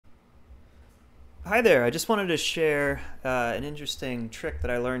Hi there, I just wanted to share an interesting trick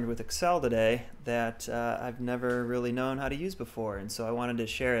that I learned with Excel today that I've never really known how to use before, and so I wanted to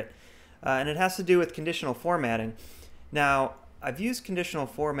share it. And it has to do with conditional formatting. Now, I've used conditional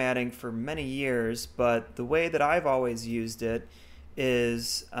formatting for many years, but the way that I've always used it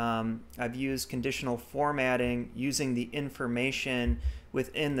is I've used conditional formatting using the information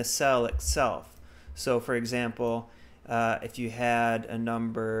within the cell itself. So for example, if you had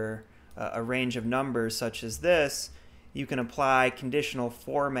a range of numbers such as this, you can apply conditional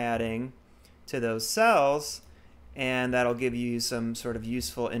formatting to those cells, and that'll give you some sort of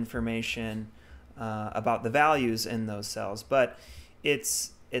useful information about the values in those cells. But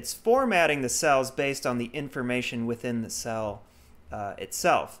it's formatting the cells based on the information within the cell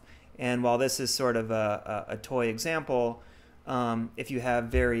itself. And while this is sort of a toy example, if you have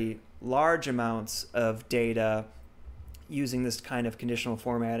very large amounts of data, using this kind of conditional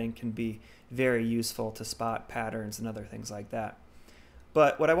formatting can be very useful to spot patterns and other things like that.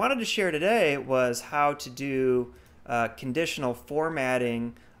 But what I wanted to share today was how to do conditional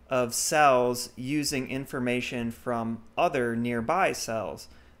formatting of cells using information from other nearby cells.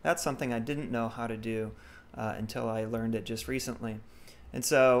 That's something I didn't know how to do until I learned it just recently. And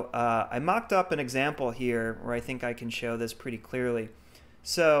so I mocked up an example here where I think I can show this pretty clearly.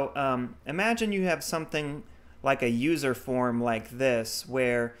 So imagine you have something like a user form like this,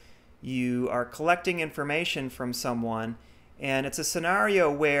 where you are collecting information from someone, and it's a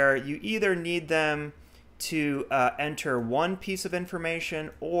scenario where you either need them to enter one piece of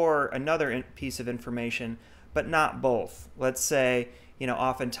information or another piece of information, but not both. Let's say,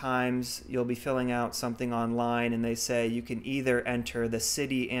 oftentimes you'll be filling out something online and they say you can either enter the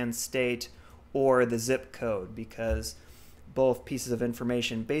city and state or the zip code, because both pieces of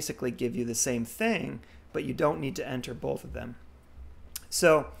information basically give you the same thing, but you don't need to enter both of them.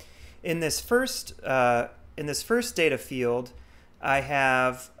 So in this first data field, I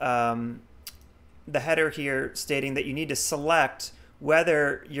have the header here stating that you need to select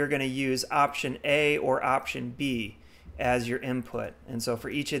whether you're going to use option A or option B as your input. And so for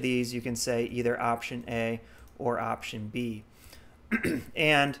each of these, you can say either option A or option B.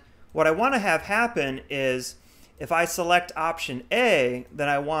 And what I want to have happen is, if I select option A, then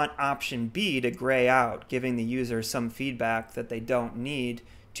I want option B to gray out, giving the user some feedback that they don't need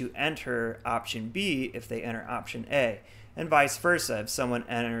to enter option B if they enter option A. And vice versa, if someone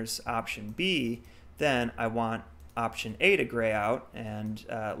enters option B, then I want option A to gray out, and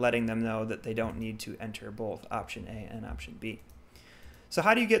letting them know that they don't need to enter both option A and option B. So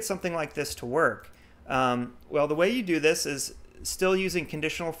how do you get something like this to work? Well, the way you do this is still using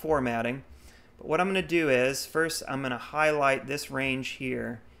conditional formatting. But what I'm going to do is, first I'm going to highlight this range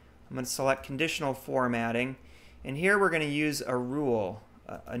here. I'm going to select conditional formatting, and here we're going to use a rule,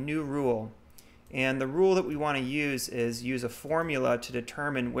 a new rule. And the rule that we want to use a formula to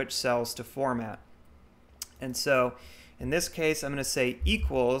determine which cells to format. And so in this case, I'm going to say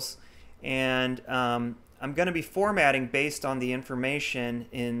equals, and I'm going to be formatting based on the information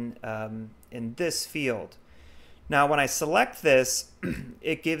in this field. Now when I select this,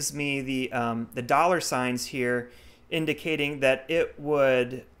 it gives me the dollar signs here, indicating that it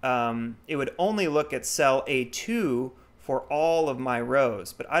would only look at cell A2 for all of my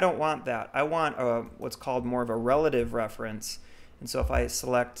rows. But I don't want that. I want what's called more of a relative reference. And so if I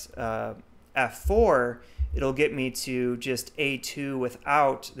select F4, it'll get me to just A2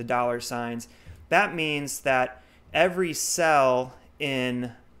 without the dollar signs. That means that every cell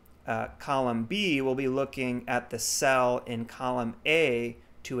in column B will be looking at the cell in column A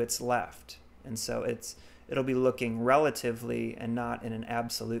to its left. And so it'll be looking relatively and not in an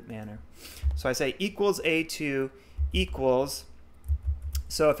absolute manner. So I say equals A2 equals,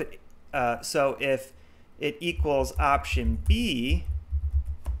 so if it equals option B,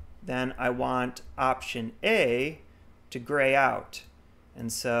 then I want option A to gray out.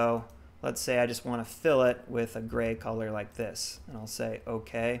 And so let's say I just want to fill it with a gray color like this, and I'll say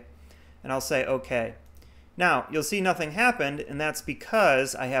OK. And I'll say OK. Now you'll see nothing happened, and that's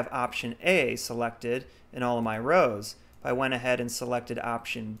because I have option A selected in all of my rows. If I went ahead and selected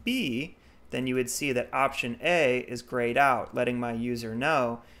option B, then you would see that option A is grayed out, letting my user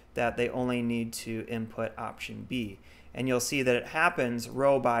know that they only need to input option B. And you'll see that it happens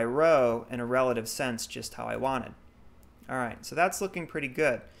row by row in a relative sense, just how I wanted. All right, so that's looking pretty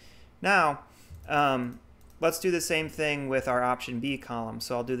good. Now, let's do the same thing with our option B column.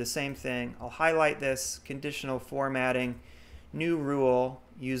 So I'll do the same thing. I'll highlight this, conditional formatting, new rule,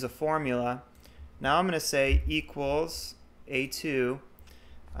 use a formula. Now I'm going to say equals A2.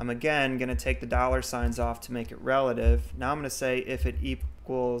 I'm again going to take the dollar signs off to make it relative. Now I'm going to say if it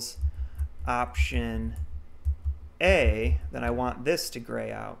equals option A, then I want this to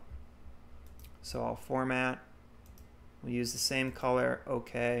gray out. So I'll format. We'll use the same color.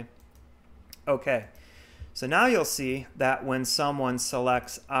 OK. OK. So now you'll see that when someone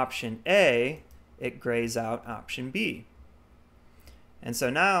selects option A, it grays out option B. And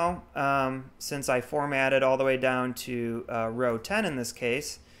so now, since I formatted all the way down to row 10 in this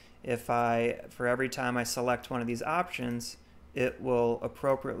case, for every time I select one of these options, it will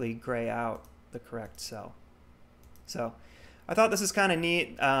appropriately gray out the correct cell. So I thought this is kind of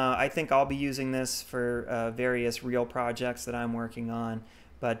neat. I think I'll be using this for various real projects that I'm working on,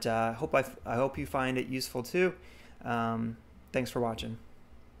 but I hope you find it useful too. Thanks for watching.